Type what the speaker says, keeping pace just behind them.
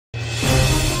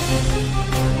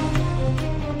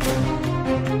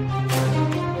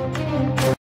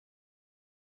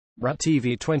Rat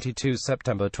TV 22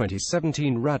 September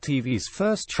 2017. Rat TV's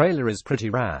first trailer is pretty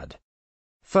rad.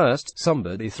 First,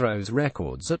 somebody throws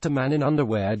records at a man in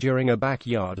underwear during a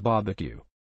backyard barbecue.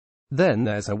 Then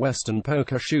there's a Western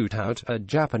poker shootout, a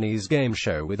Japanese game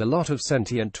show with a lot of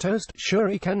sentient toast,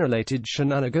 shuriken-related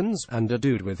shenanigans, and a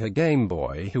dude with a Game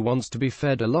Boy who wants to be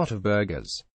fed a lot of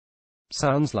burgers.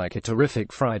 Sounds like a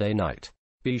terrific Friday night.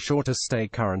 Be sure to stay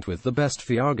current with the best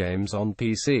VR games on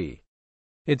PC.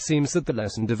 It seems that the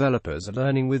lesson developers are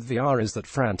learning with VR is that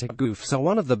frantic goofs are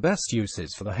one of the best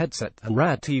uses for the headset, and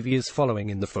Rad TV is following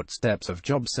in the footsteps of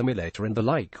Job Simulator and the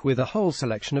like with a whole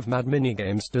selection of mad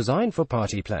minigames designed for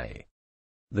party play.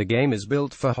 The game is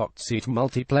built for hot seat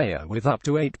multiplayer with up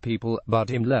to 8 people, but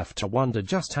I'm left to wonder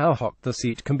just how hot the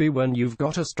seat can be when you've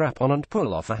got to strap on and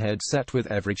pull off a headset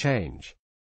with every change.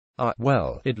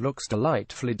 Well, it looks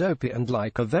delightfully dopey and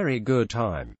like a very good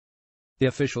time. The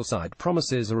official site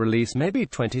promises a release maybe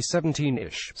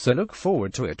 2017-ish, so look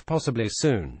forward to it possibly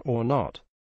soon, or not.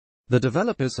 The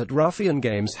developers at Ruffian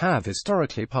Games have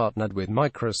historically partnered with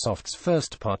Microsoft's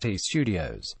first-party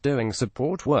studios, doing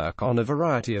support work on a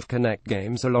variety of Kinect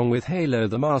games along with Halo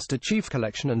the Master Chief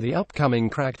Collection and the upcoming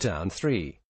Crackdown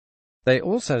 3. They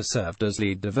also served as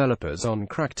lead developers on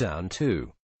Crackdown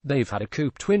 2. They've had a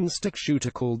coupe twin-stick shooter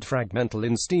called Fragmental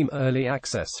in Steam Early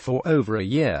Access for over a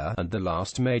year, and the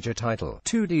last major title,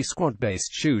 2D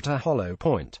squad-based shooter Hollow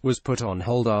Point, was put on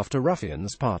hold after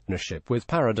Ruffian's partnership with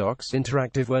Paradox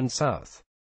Interactive went south.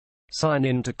 Sign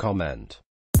in to comment.